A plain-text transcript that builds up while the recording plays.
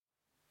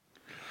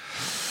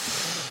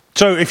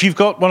So if you've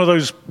got one of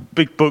those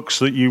big books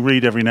that you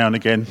read every now and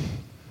again,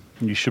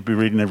 and you should be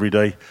reading every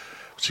day,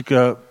 it's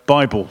a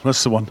Bible,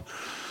 that's the one.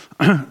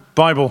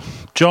 Bible,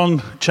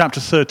 John chapter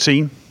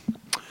 13.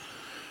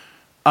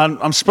 And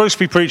I'm supposed to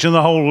be preaching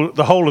the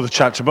whole of the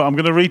chapter, but I'm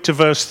going to read to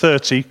verse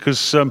 30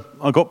 because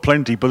I got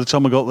plenty by the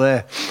time I got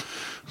there.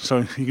 So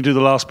you can do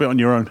the last bit on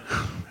your own,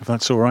 if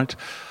that's all right.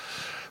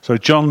 So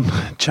John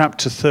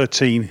chapter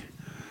 13,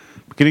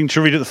 beginning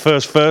to read at the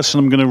first verse,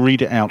 and I'm going to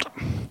read it out.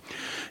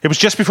 It was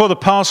just before the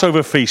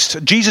Passover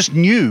feast. Jesus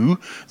knew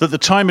that the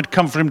time had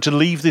come for him to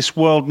leave this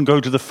world and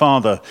go to the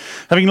Father.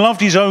 Having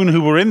loved his own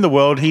who were in the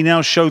world, he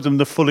now showed them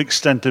the full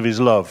extent of his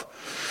love.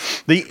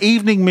 The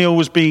evening meal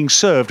was being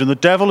served, and the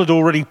devil had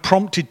already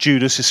prompted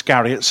Judas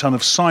Iscariot, son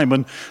of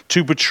Simon,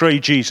 to betray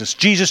Jesus.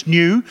 Jesus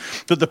knew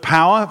that the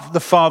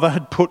Father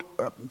had put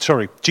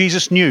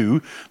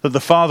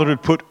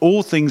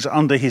all things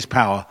under his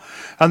power,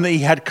 and that he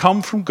had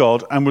come from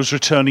God and was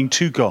returning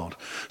to God.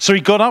 So he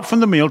got up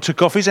from the meal,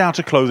 took off his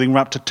outer clothing,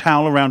 wrapped a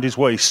towel around his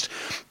waist.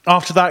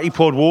 After that, he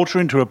poured water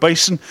into a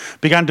basin,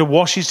 began to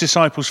wash his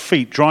disciples'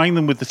 feet, drying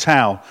them with the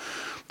towel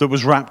that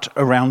was wrapped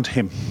around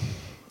him.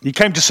 He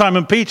came to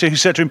Simon Peter, who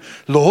said to him,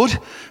 "Lord,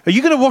 are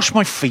you going to wash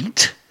my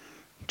feet?"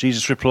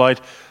 Jesus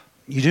replied,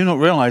 "You do not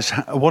realize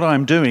what I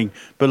am doing,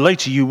 but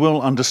later you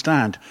will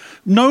understand."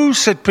 "No,"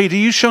 said Peter,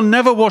 "you shall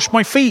never wash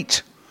my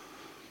feet."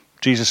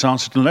 Jesus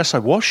answered, "Unless I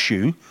wash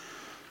you,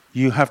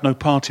 you have no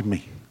part in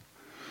me."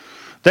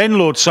 Then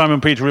Lord,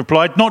 Simon Peter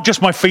replied, "Not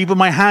just my feet, but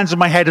my hands and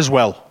my head as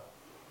well."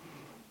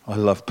 I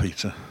love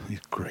Peter. He's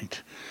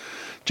great.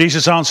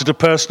 Jesus answered, "A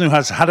person who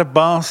has had a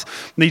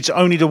bath needs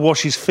only to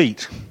wash his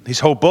feet.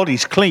 His whole body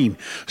is clean.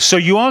 So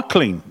you are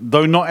clean,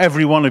 though not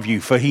every one of you."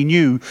 For he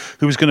knew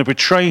who was going to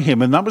betray him,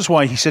 and that was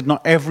why he said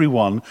not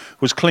everyone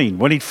was clean.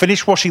 When he'd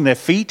finished washing their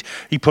feet,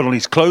 he put on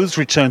his clothes,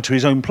 returned to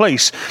his own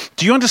place.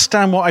 "Do you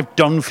understand what I've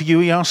done for you?"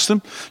 he asked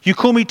them. "You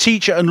call me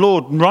teacher and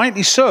Lord, and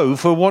rightly so,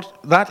 for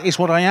that is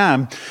what I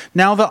am.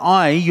 Now that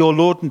I, your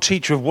Lord and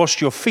teacher, have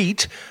washed your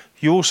feet,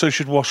 you also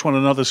should wash one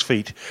another's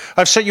feet.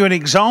 I've set you an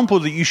example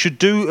that you should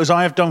do as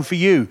I have done for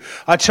you.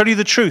 I tell you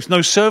the truth,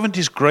 no servant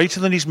is greater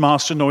than his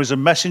master, nor is a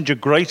messenger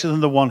greater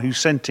than the one who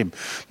sent him.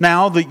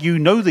 Now that you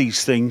know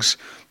these things,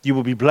 you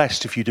will be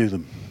blessed if you do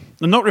them.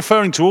 I'm not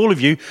referring to all of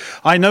you.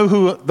 I know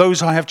who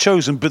those I have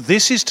chosen, but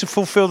this is to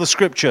fulfill the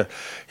scripture.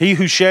 He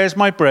who shares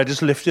my bread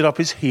has lifted up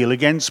his heel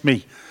against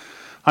me.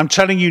 I'm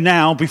telling you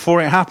now before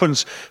it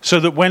happens,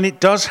 so that when it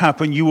does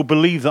happen, you will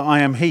believe that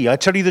I am he. I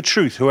tell you the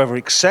truth, whoever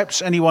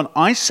accepts anyone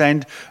I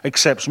send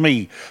accepts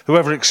me.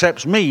 Whoever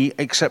accepts me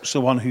accepts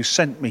the one who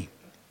sent me."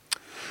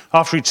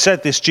 After he'd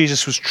said this,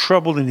 Jesus was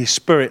troubled in his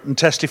spirit and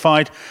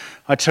testified,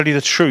 "I tell you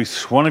the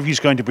truth, one of you is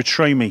going to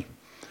betray me."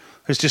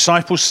 His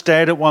disciples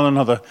stared at one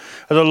another,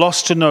 at a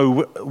loss to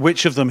know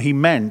which of them he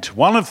meant.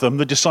 One of them,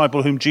 the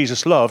disciple whom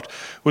Jesus loved,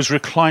 was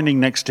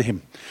reclining next to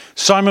him.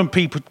 Simon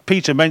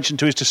Peter motioned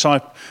to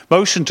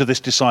this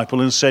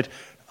disciple and said,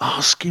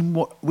 "Ask him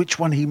which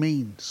one he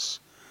means."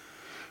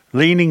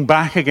 Leaning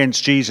back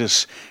against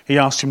Jesus, he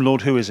asked him,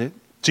 "Lord, who is it?"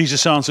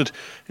 Jesus answered,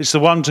 "It's the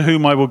one to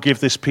whom I will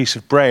give this piece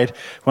of bread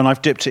when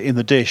I've dipped it in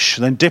the dish."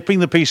 Then dipping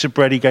the piece of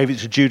bread, he gave it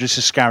to Judas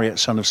Iscariot,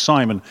 son of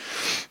Simon.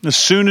 As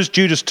soon as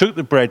Judas took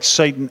the bread,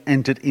 Satan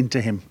entered into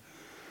him.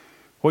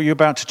 "What you're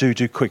about to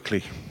do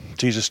quickly,"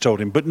 Jesus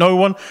told him. But no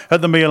one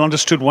at the meal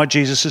understood why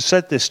Jesus had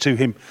said this to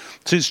him,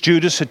 since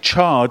Judas had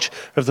charge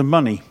of the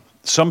money.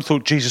 Some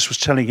thought Jesus was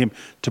telling him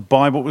to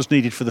buy what was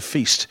needed for the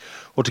feast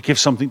or to give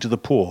something to the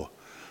poor.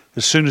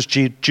 As soon as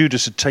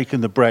Judas had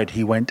taken the bread,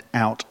 he went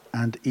out,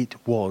 and it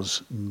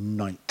was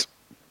night.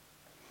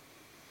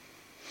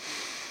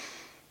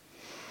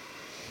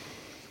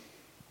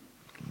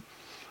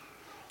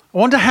 I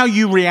wonder how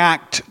you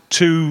react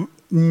to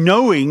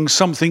knowing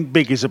something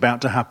big is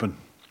about to happen.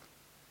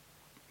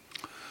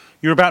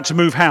 You're about to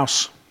move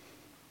house.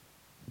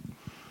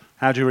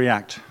 How do you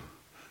react?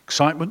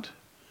 Excitement?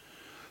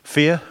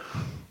 Fear?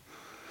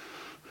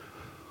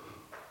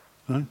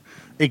 No?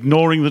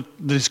 Ignoring that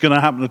it's going to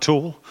happen at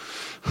all?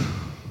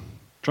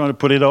 Trying to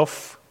put it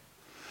off?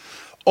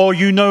 Or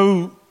you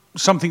know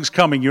something's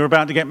coming, you're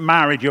about to get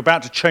married, you're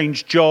about to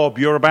change job,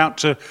 you're about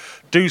to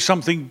do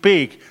something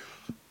big.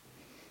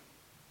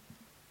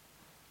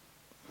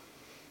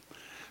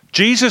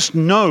 Jesus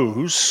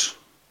knows,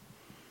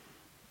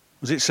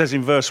 as it says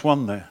in verse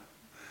 1 there,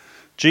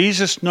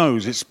 Jesus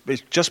knows, it's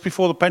just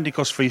before the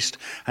Pentecost feast,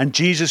 and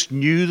Jesus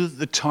knew that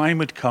the time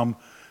had come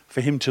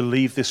for him to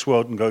leave this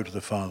world and go to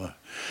the Father.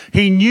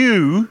 He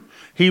knew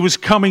he was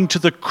coming to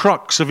the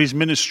crux of his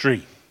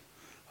ministry.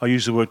 I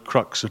use the word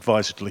crux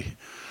advisedly,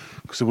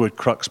 because the word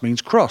crux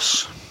means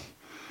cross.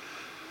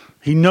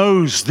 He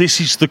knows this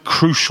is the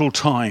crucial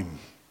time.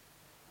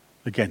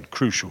 Again,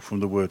 crucial from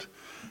the word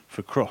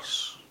for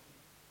cross.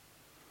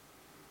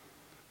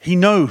 He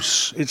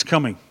knows it's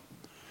coming.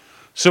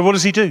 So what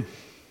does he do?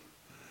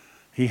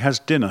 He has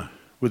dinner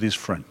with his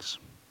friends.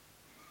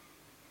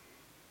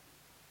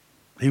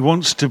 He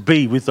wants to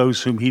be with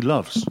those whom he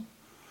loves.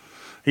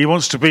 He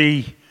wants to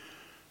be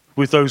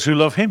with those who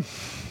love him.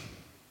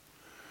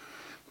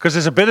 Because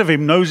there's a bit of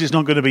him knows it's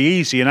not going to be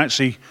easy, and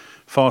actually,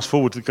 fast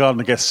forward to the Garden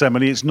of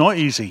Gethsemane, it's not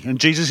easy, and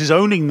Jesus is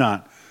owning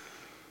that.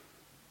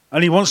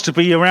 And he wants to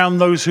be around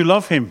those who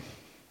love him,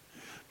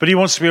 but he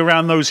wants to be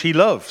around those he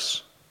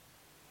loves.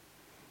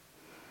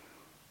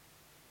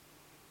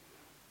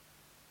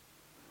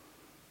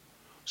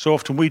 So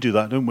often we do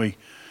that, don't we?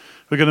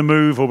 We're going to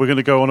move, or we're going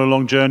to go on a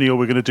long journey, or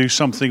we're going to do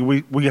something.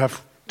 We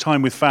have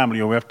time with family,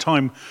 or we have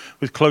time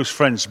with close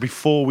friends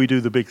before we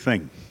do the big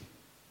thing.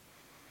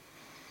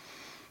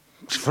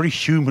 It's a very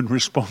human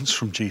response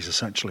from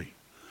Jesus, actually.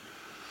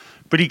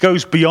 But he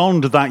goes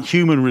beyond that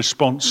human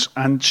response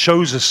and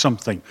shows us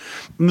something.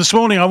 And this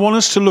morning, I want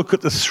us to look at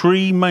the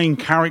three main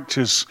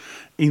characters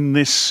in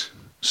this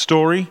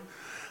story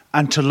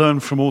and to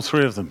learn from all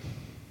three of them.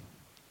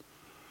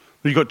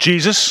 You've got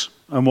Jesus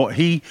and what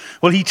he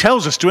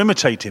tells us to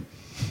imitate him.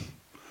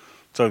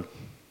 So,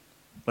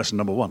 lesson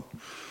number one.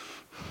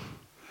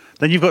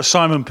 Then you've got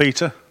Simon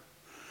Peter,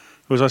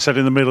 who, as I said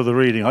in the middle of the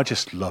reading, I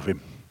just love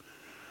him.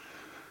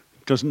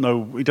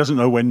 He doesn't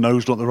know when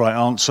no's not the right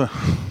answer.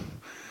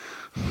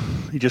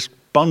 He just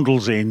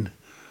bundles in,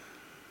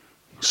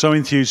 so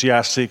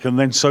enthusiastic, and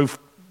then he's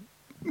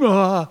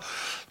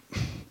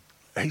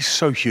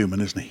so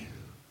human, isn't he?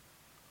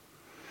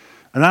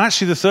 And then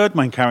actually the third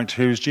main character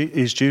here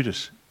is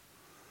Judas,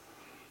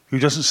 who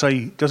doesn't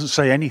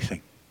say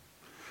anything,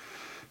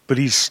 but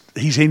he's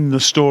in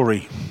the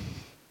story.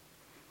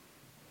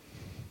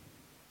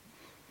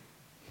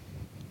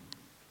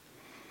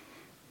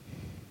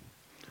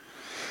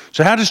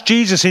 So how does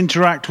Jesus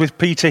interact with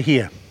Peter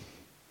here?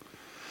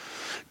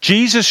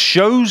 Jesus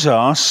shows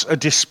us a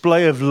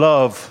display of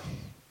love.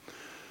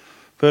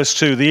 Verse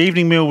 2, the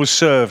evening meal was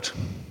served.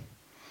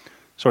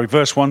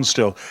 Verse 1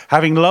 still.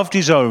 Having loved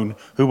his own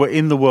who were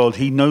in the world,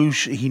 he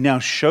now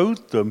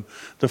showed them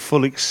the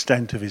full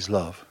extent of his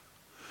love.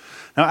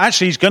 Now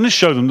actually he's going to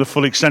show them the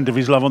full extent of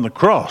his love on the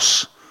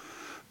cross.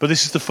 But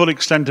this is the full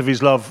extent of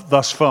his love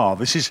thus far.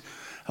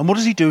 And what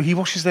does he do? He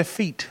washes their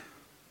feet.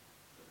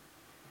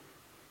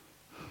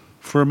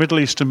 For a Middle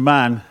Eastern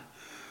man,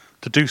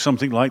 to do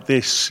something like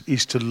this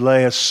is to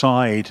lay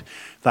aside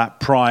that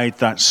pride,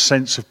 that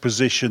sense of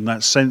position,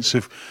 that sense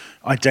of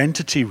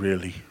identity,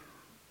 really,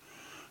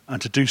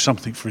 and to do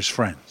something for his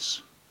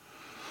friends.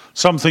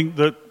 Something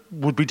that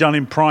would be done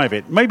in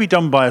private, maybe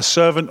done by a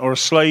servant or a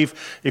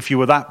slave if you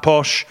were that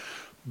posh,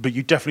 but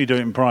you definitely do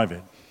it in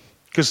private.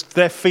 Because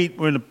their feet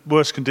were in a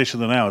worse condition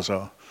than ours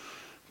are,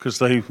 because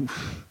they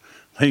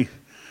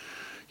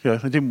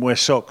didn't wear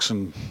socks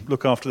and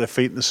look after their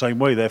feet in the same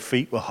way. Their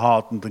feet were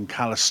hardened and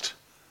calloused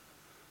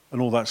and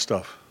all that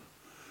stuff.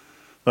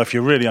 But if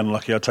you're really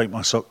unlucky, I'll take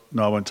my sock.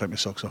 No, I won't take my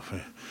socks off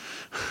here.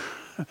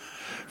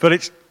 But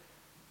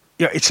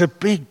it's a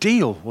big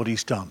deal what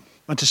he's done.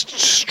 And to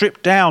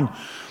strip down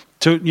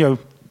to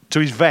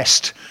his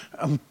vest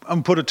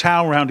and put a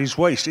towel around his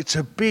waist, it's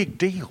a big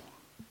deal.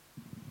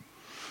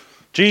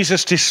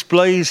 Jesus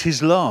displays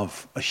his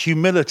love, a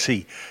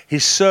humility,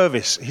 his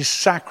service, his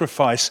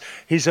sacrifice,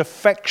 his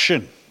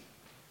affection.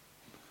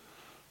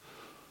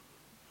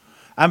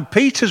 And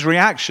Peter's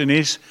reaction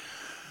is,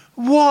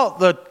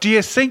 what do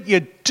you think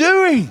you're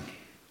doing?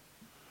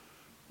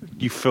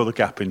 You fill the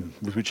gap in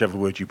with whichever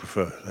word you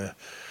prefer there.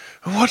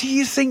 What do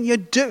you think you're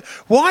doing?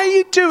 Why are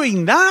you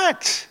doing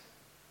that?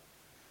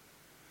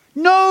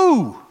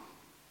 No!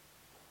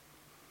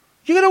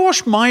 You're going to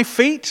wash my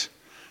feet?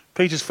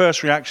 Peter's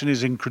first reaction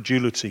is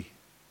incredulity.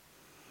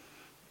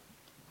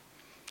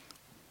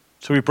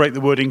 So we break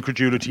the word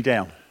incredulity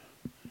down.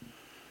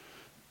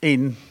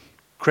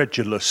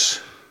 Incredulous,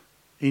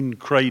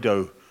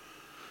 incredo,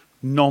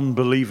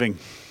 non-believing.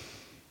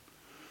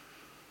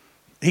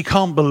 He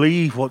can't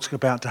believe what's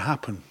about to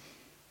happen.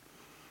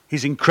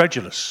 He's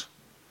incredulous.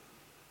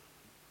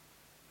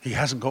 He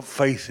hasn't got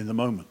faith in the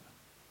moment.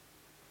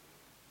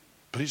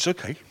 But it's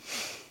okay.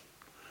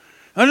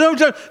 Oh, no,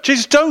 don't.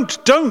 Jesus,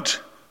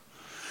 don't.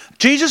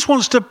 Jesus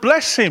wants to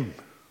bless him.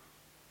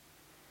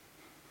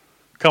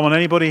 Come on,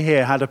 anybody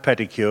here had a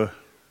pedicure?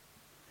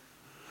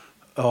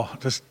 Oh,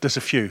 there's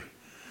a few.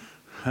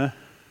 Huh?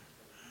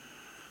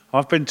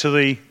 I've been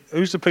to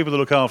who's the people that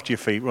look after your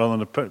feet rather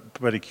than a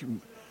pedicure?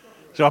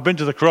 So I've been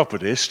to the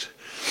chiropodist,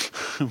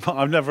 but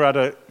I've never had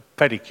a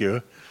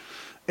pedicure.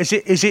 Is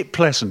it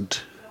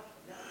pleasant?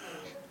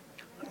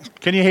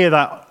 Can you hear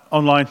that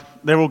online?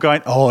 They're all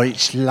going, oh,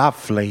 it's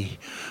lovely.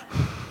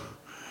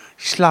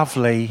 It's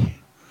lovely.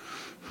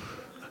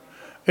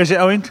 Is it,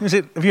 Owen?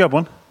 Have you had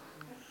one?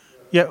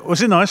 Yeah,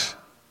 was it nice?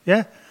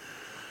 Yeah?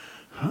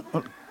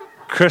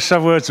 Chris,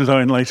 have words with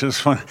Owen later, it's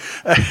fine.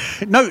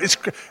 No, it's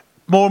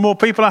more and more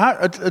people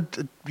are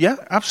yeah,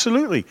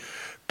 absolutely.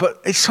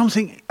 But it's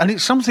something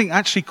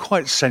actually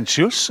quite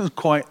sensuous and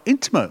quite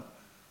intimate,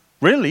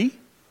 really.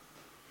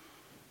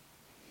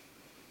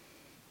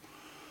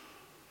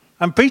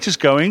 And Peter's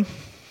going,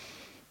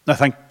 no,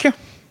 thank you.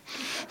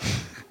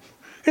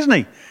 Isn't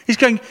he? He's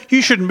going,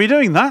 you shouldn't be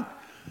doing that.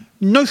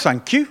 No,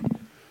 thank you.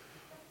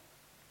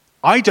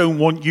 I don't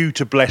want you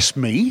to bless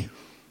me.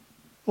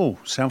 Oh,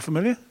 sound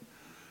familiar?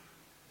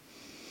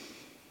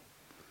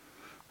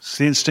 It's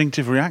the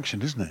instinctive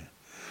reaction, isn't it?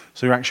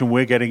 It's the reaction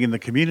we're getting in the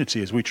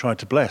community as we try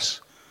to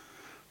bless.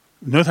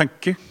 No,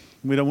 thank you.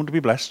 We don't want to be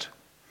blessed.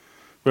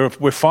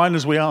 We're fine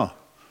as we are.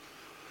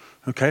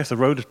 Okay, if the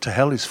road to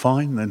hell is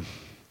fine, then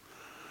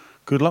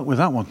good luck with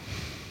that one.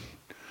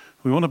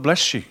 We want to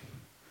bless you.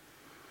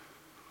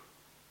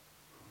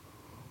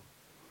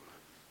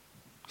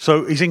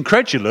 So he's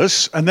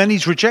incredulous, and then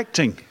he's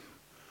rejecting.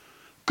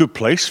 Good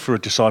place for a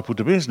disciple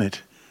to be, isn't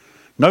it?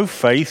 No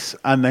faith,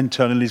 and then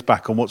turning his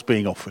back on what's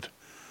being offered.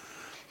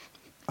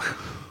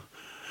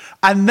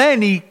 And then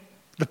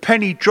the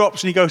penny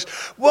drops and he goes,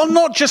 well,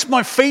 not just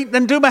my feet,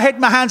 then do my head,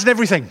 my hands and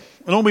everything.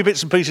 And all my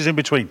bits and pieces in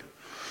between.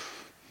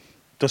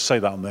 Does say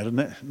that on there, doesn't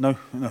it? No.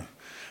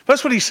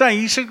 That's what he's saying.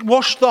 He said,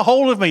 wash the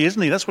whole of me,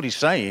 isn't he? That's what he's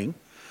saying.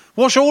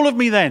 Wash all of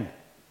me then.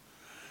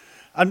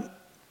 And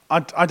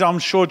I'm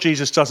sure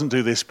Jesus doesn't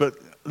do this, but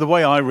the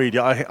way I read it,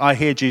 I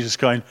hear Jesus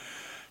going,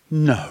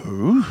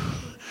 no.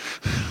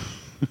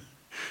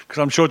 Because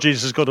I'm sure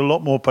Jesus has got a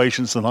lot more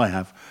patience than I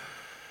have.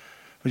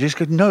 But Jesus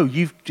goes, no,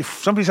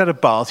 if somebody's had a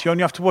bath, you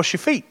only have to wash your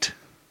feet.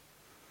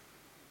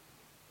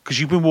 Because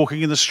you've been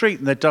walking in the street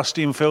and they're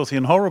dusty and filthy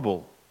and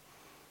horrible.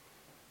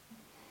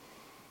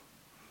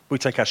 We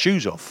take our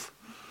shoes off.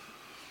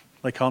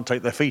 They can't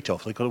take their feet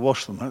off. They've got to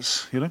wash them.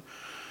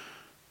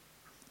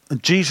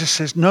 And Jesus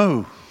says,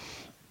 no,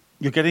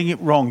 you're getting it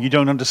wrong. You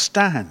don't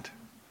understand.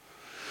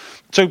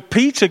 So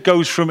Peter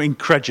goes from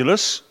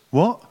incredulous,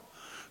 what?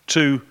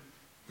 To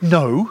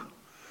no,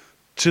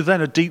 to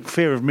then a deep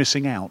fear of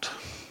missing out.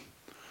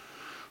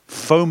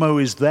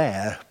 FOMO is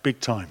there, big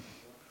time.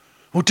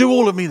 Well, do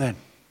all of me then.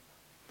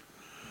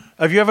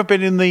 Have you ever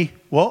been in the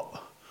what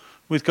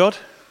with God?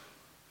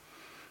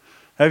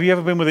 Have you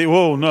ever been with the,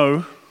 whoa,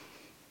 no.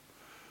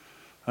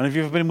 And have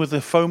you ever been with the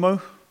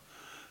FOMO?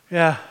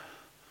 Yeah.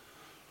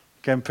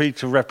 Again,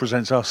 Peter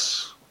represents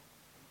us.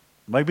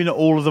 Maybe not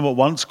all of them at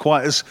once,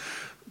 quite as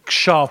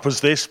sharp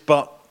as this,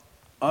 but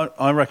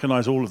I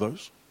recognize all of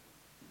those.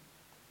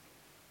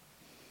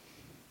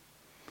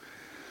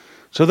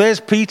 So there's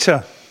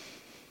Peter.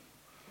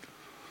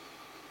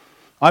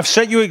 I've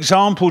set you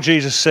example,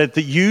 Jesus said,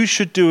 that you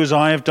should do as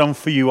I have done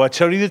for you. I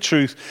tell you the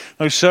truth,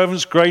 no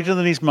servant's greater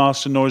than his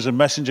master, nor is a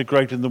messenger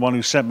greater than the one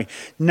who sent me.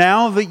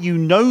 Now that you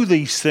know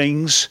these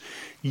things,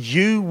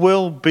 you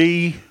will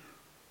be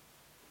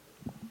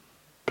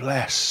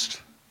blessed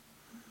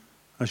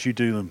as you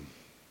do them.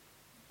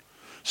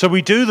 So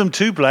we do them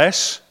to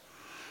bless,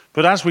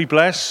 but as we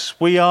bless,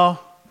 we are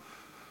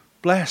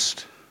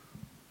blessed.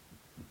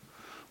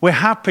 We're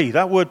happy.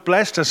 That word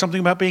blessed has something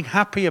about being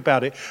happy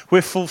about it.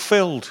 We're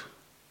fulfilled.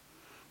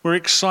 We're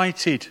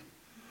excited.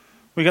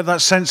 We get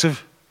that sense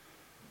of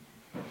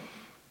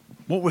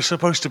what we're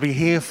supposed to be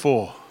here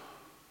for.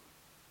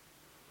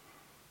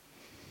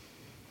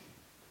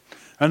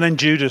 And then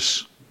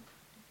Judas.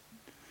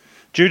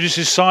 Judas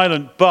is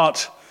silent,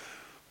 but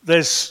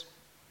there's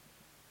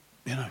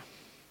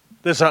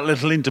that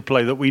little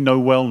interplay that we know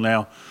well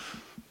now.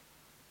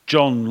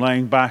 John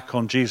laying back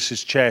on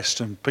Jesus' chest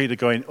and Peter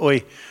going,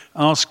 oi,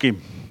 ask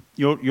him.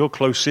 You're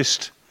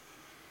closest.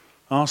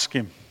 Ask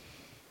him.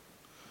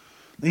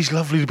 These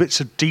lovely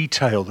bits of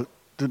detail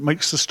that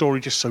makes the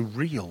story just so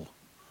real.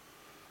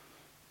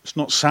 It's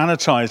not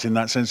sanitized in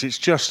that sense. It's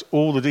just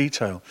all the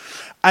detail.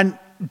 And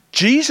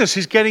Jesus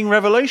is getting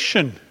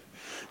revelation.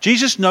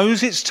 Jesus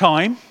knows it's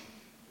time.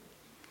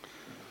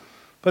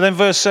 But then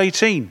verse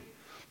 18,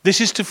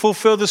 this is to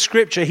fulfill the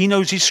scripture. He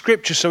knows his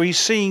scripture, so he's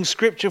seeing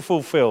scripture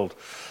fulfilled.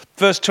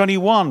 Verse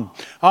 21,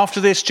 after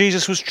this,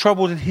 Jesus was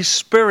troubled in his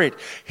spirit.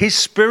 His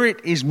spirit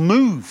is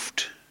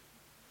moved.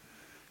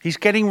 He's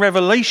getting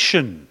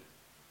revelation.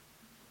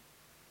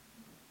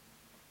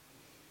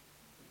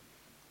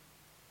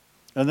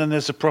 And then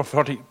there's a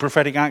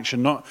prophetic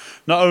action. Not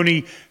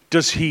only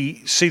does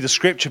he see the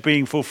scripture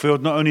being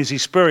fulfilled, not only is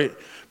his spirit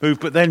moved,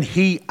 but then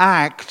he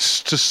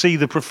acts to see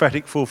the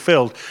prophetic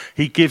fulfilled.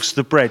 He gives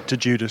the bread to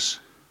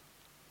Judas.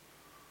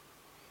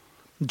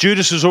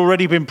 Judas has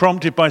already been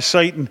prompted by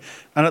Satan,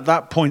 and at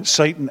that point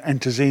Satan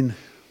enters in.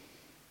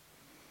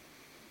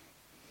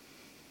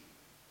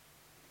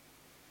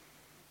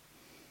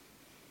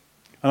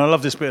 And I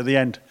love this bit at the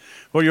end.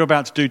 What you're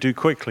about to do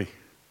quickly.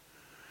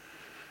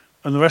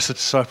 And the rest of the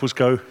disciples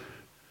go,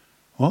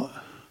 what?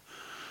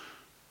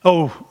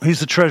 Oh, he's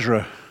the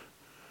treasurer.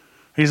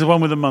 He's the one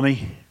with the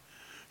money.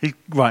 He's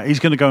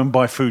going to go and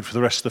buy food for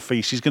the rest of the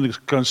feast. He's going to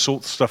go and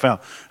sort stuff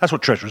out. That's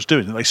what treasurers do,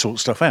 isn't it? They sort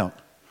stuff out.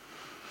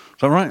 Is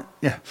that right?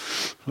 Yeah.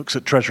 Looks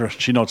at treasurer.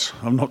 She nods.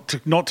 I'm not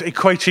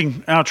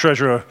equating our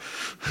treasurer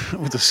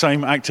with the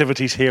same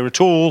activities here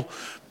at all.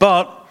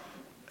 But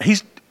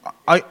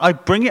I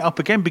bring it up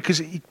again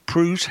because it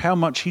proves how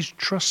much he's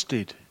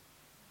trusted.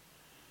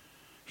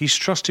 He's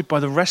trusted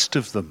by the rest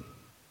of them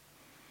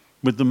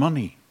with the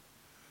money.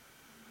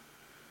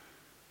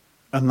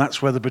 And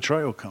that's where the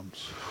betrayal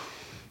comes,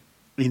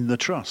 in the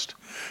trust.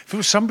 If it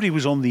was somebody who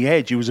was on the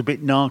edge, who was a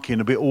bit narky and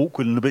a bit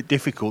awkward and a bit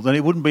difficult, then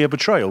it wouldn't be a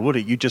betrayal, would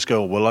it? You'd just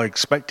go, well, I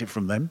expect it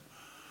from them.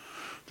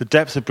 The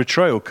depth of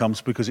betrayal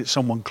comes because it's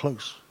someone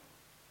close.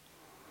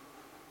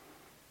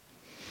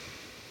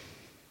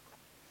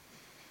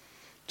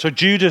 So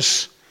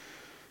Judas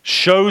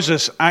shows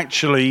us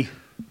actually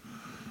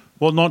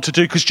what not to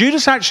do. Because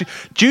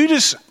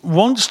Judas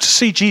wants to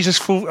see Jesus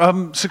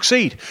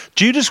succeed.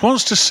 Judas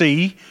wants to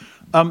see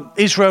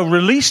Israel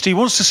released. He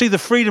wants to see the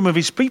freedom of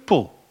his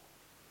people.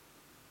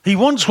 He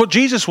wants what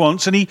Jesus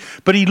wants,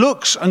 but he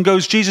looks and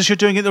goes, Jesus, you're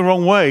doing it the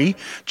wrong way.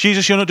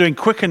 Jesus, you're not doing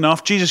quick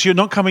enough. Jesus, you're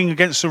not coming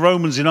against the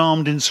Romans in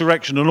armed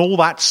insurrection and all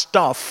that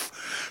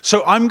stuff.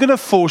 So I'm going to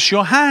force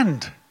your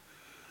hand.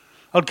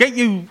 I'll get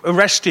you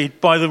arrested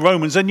by the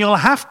Romans, and you'll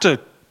have to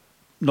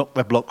knock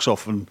their blocks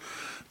off, and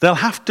there'll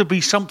have to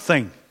be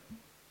something.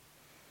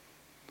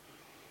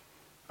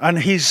 And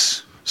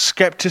his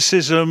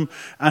skepticism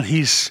and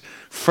his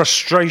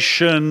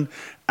frustration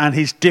and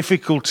his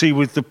difficulty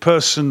with the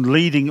person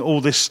leading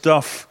all this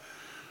stuff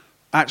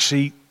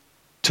actually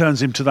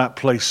turns him to that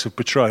place of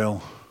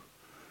betrayal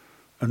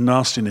and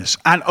nastiness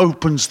and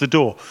opens the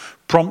door.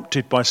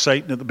 Prompted by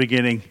Satan at the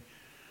beginning,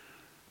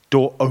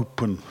 door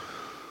open,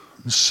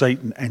 and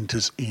Satan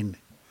enters in.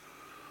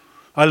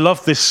 I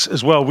love this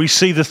as well. We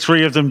see the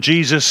three of them,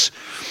 Jesus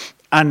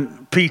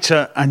and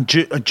Peter and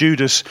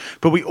Judas,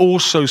 but we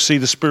also see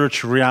the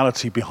spiritual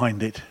reality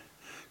behind it.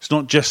 It's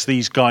not just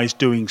these guys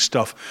doing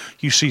stuff.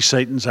 You see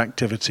Satan's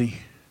activity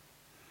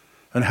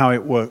and how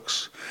it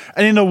works.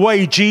 And in a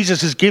way,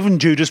 Jesus has given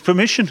Judas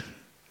permission.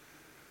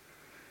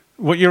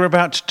 What you're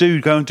about to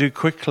do, go and do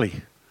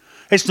quickly.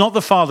 It's not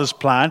the Father's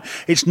plan.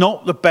 It's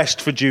not the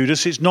best for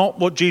Judas. It's not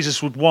what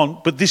Jesus would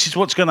want, but this is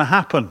what's going to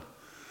happen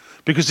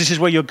because this is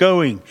where you're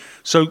going.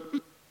 So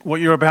what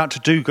you're about to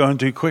do, go and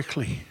do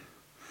quickly.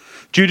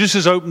 Judas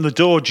has opened the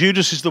door.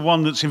 Judas is the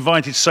one that's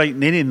invited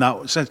Satan in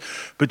that sense.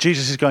 But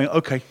Jesus is going,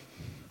 okay,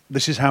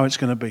 this is how it's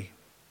going to be.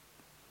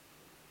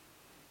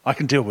 I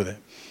can deal with it.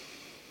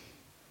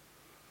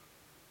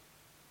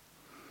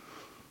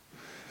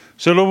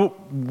 So Lord,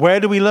 where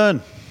do we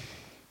learn?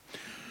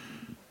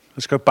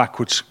 Let's go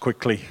backwards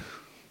quickly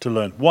to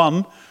learn.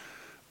 One,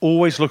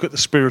 always look at the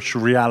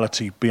spiritual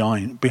reality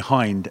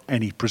behind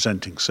any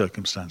presenting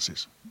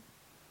circumstances.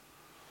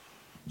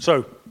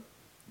 So,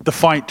 the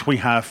fight we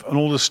have and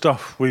all the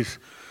stuff with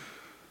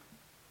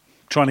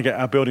trying to get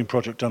our building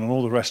project done and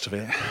all the rest of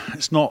it,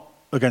 it's not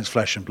against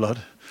flesh and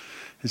blood.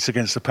 It's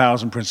against the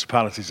powers and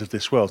principalities of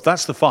this world.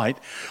 That's the fight.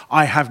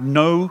 I have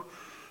no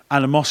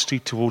animosity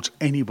towards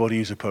anybody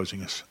who's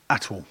opposing us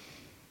at all.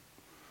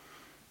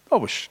 I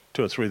wish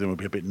 2 or 3 of them would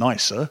be a bit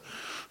nicer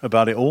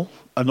about it all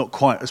and not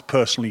quite as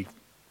personally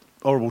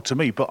horrible to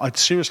me, but I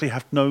seriously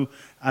have no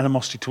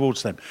animosity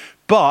towards them.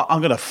 But I'm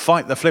going to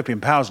fight the flipping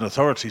powers and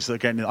authorities that are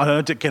getting in.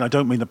 Again, I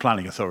don't mean the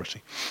planning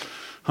authority.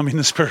 I mean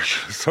the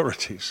spiritual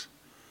authorities.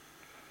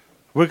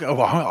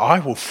 I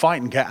will fight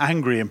and get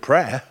angry in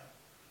prayer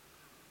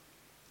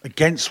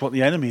against what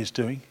the enemy is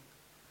doing.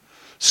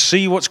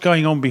 See what's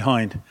going on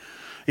behind.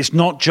 It's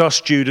not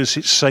just Judas,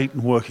 it's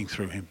Satan working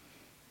through him.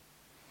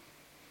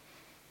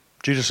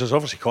 Judas is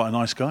obviously quite a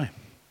nice guy.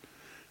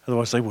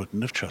 Otherwise they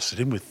wouldn't have trusted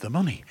him with the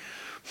money.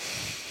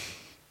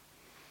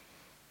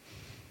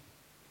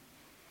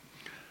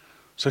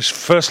 So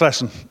first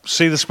lesson,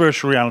 see the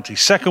spiritual reality.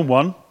 Second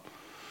one,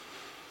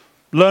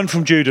 learn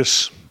from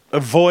Judas.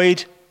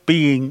 Avoid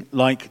being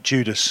like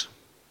Judas.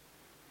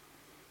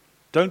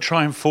 Don't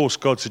try and force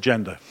God's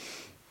agenda.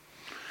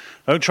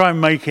 Don't try and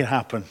make it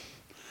happen.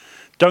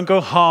 Don't go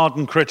hard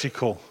and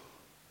critical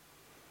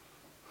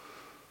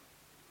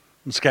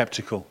and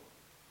skeptical.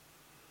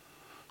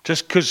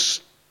 Just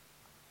because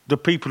the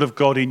people of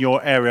God in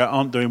your area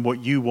aren't doing what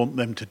you want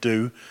them to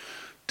do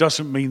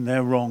doesn't mean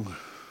they're wrong.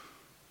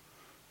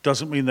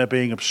 Doesn't mean they're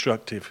being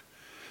obstructive.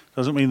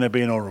 Doesn't mean they're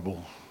being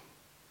horrible.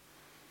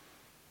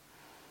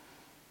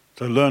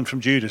 So learn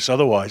from Judas.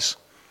 Otherwise,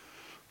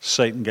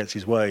 Satan gets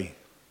his way.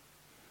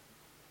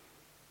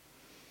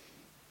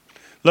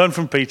 Learn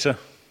from Peter.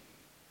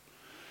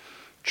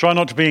 Try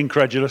not to be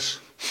incredulous.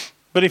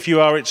 But if you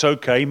are, it's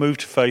okay. Move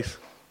to faith.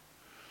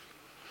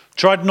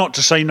 Try not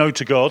to say no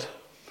to God.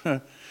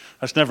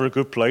 That's never a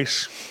good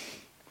place.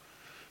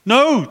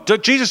 No,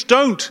 Jesus,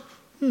 don't.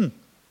 And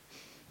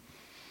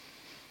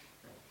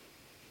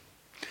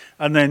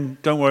then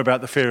don't worry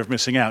about the fear of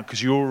missing out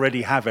because you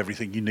already have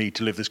everything you need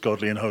to live this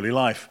godly and holy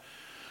life.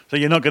 So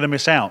you're not going to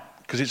miss out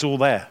because it's all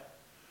there.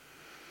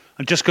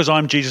 And just because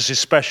I'm Jesus'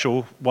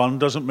 special one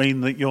doesn't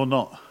mean that you're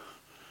not.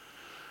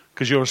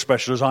 Because you're as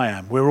special as I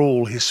am. We're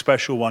all his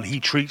special one. He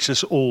treats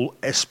us all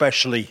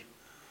especially.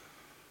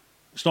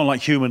 It's not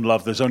like human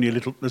love. There's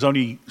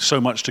only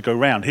so much to go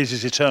round. His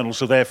is eternal,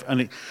 so there's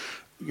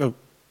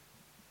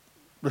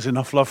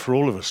enough love for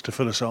all of us to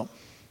fill us up.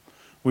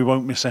 We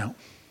won't miss out.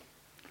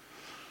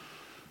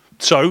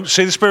 So,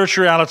 see the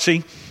spiritual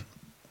reality.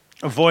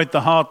 Avoid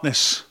the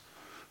hardness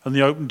and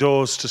the open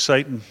doors to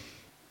Satan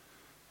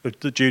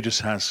that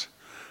Judas has.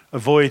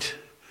 Avoid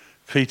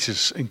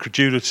Peter's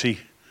incredulity,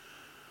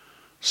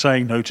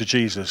 saying no to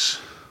Jesus,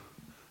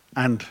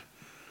 and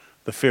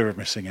the fear of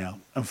missing out.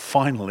 And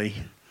finally,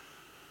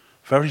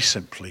 very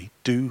simply,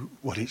 do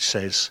what it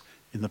says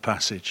in the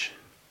passage.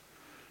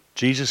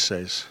 Jesus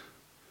says,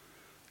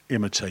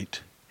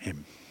 imitate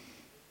him.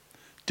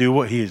 Do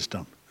what he has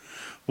done.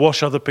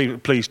 Wash other people.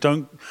 Please I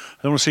don't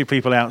want to see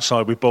people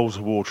outside with bowls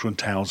of water and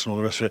towels and all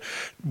the rest of it.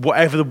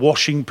 Whatever the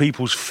washing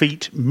people's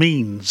feet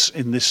means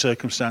in this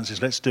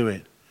circumstances, let's do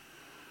it.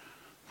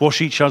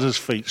 Wash each other's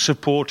feet.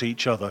 Support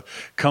each other.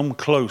 Come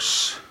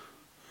close.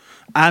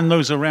 And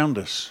those around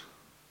us.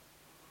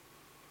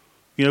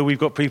 You know, we've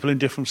got people in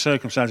different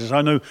circumstances.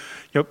 I know,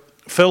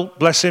 Phil,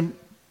 bless him,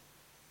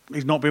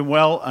 he's not been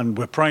well, and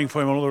we're praying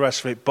for him and all the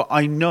rest of it, but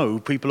I know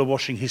people are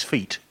washing his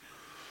feet.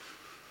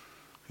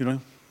 You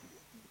know,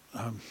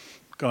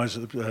 guys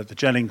at the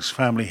Jennings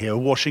family here are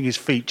washing his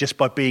feet just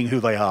by being who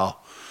they are.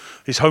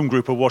 His home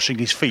group are washing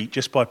his feet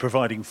just by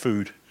providing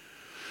food.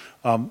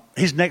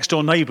 His next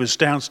door neighbours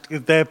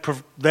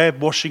they're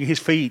washing his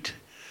feet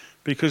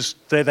because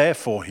they're there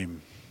for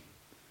him.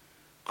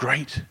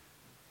 Great.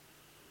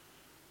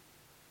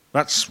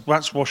 That's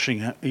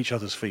washing each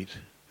other's feet.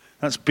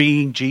 That's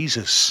being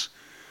Jesus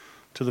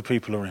to the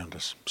people around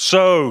us.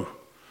 So,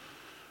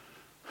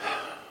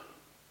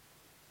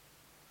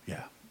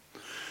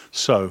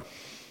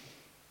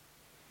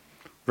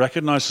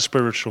 recognize the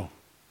spiritual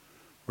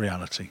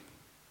reality.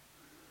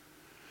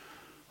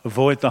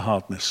 Avoid the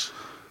hardness.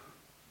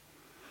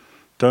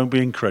 Don't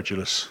be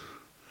incredulous.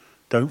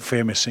 Don't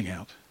fear missing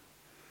out.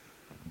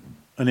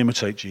 And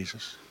imitate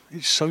Jesus.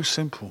 It's so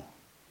simple.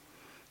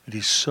 It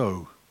is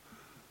so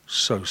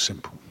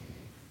simple.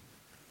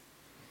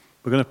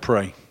 We're going to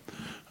pray.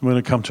 I'm going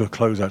to come to a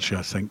close, actually,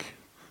 I think.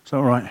 Is that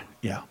all right?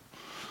 Yeah.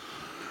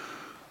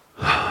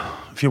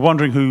 If you're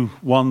wondering who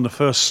won the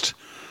first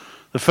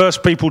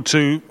people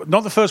to,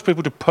 not the first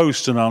people to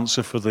post an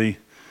answer for the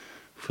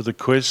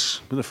quiz,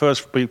 but the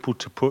first people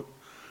to put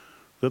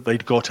that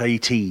they'd got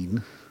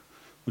 18,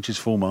 which is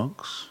 4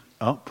 marks,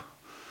 up.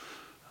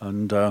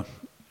 And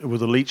with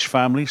the Leach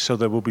family, so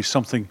there will be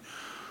something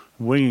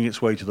winging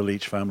its way to the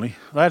Leach family.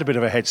 They had a bit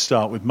of a head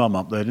start with Mum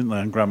up there, didn't they,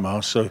 and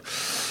Grandma? So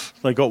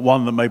they got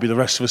one that maybe the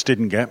rest of us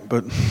didn't get.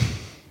 But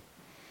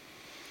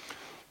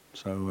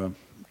so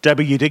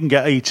Debbie, you didn't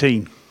get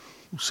 18,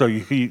 so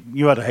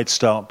you had a head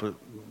start, but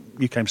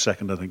you came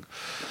second, I think.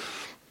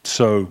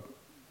 So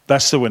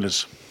that's the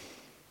winners.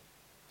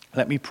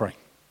 Let me pray,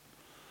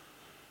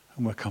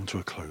 and we'll come to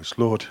a close.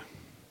 Lord.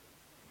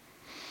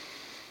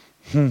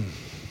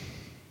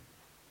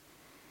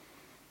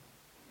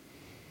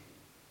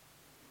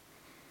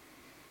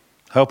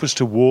 Help us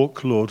to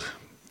walk, Lord,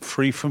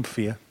 free from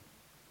fear,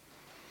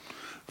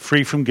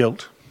 free from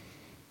guilt.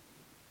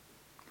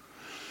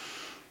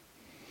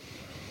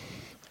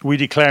 We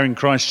declare in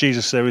Christ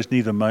Jesus there is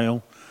neither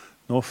male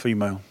nor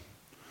female.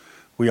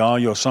 We are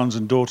your sons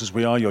and daughters.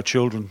 We are your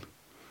children.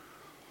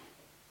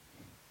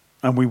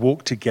 And we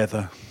walk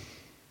together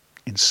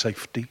in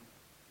safety.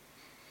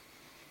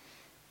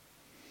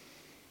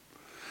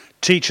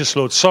 Teach us,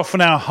 Lord.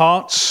 Soften our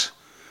hearts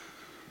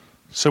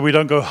so we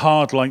don't go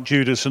hard like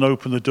Judas and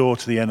open the door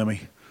to the enemy.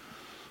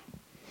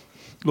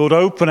 Lord,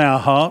 open our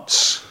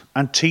hearts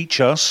and teach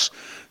us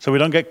so we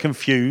don't get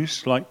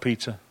confused like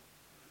Peter.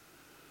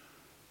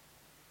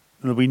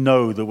 And that we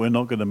know that we're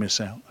not going to miss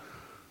out.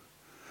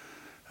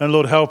 And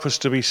Lord, help us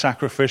to be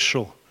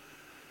sacrificial.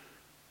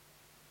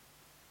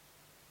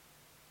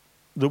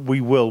 That we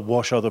will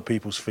wash other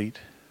people's feet.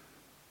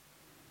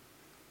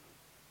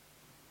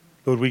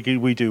 Lord, we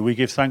do. We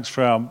give thanks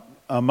for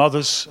our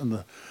mothers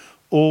and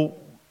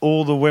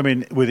all the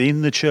women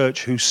within the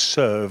church who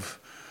serve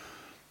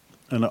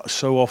and are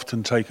so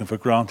often taken for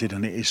granted,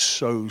 and it is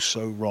so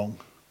wrong.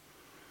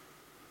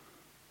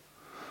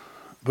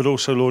 But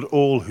also, Lord,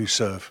 all who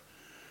serve.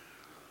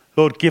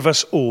 Lord, give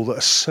us all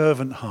a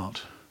servant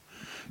heart.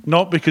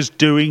 Not because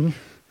doing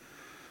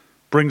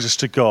brings us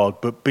to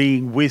God, but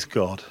being with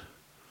God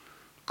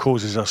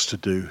causes us to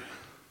do.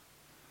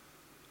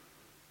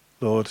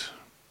 Lord,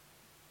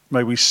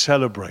 may we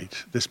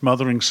celebrate this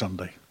Mothering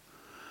Sunday.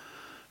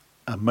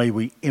 And may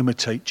we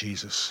imitate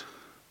Jesus.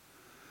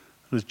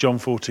 As John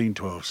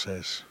 14:12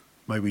 says,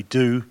 may we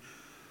do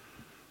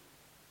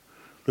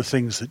the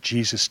things that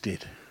Jesus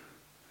did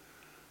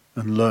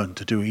and learn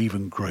to do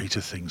even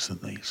greater things than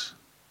these.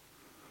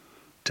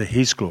 To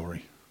his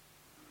glory.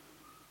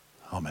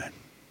 Amen.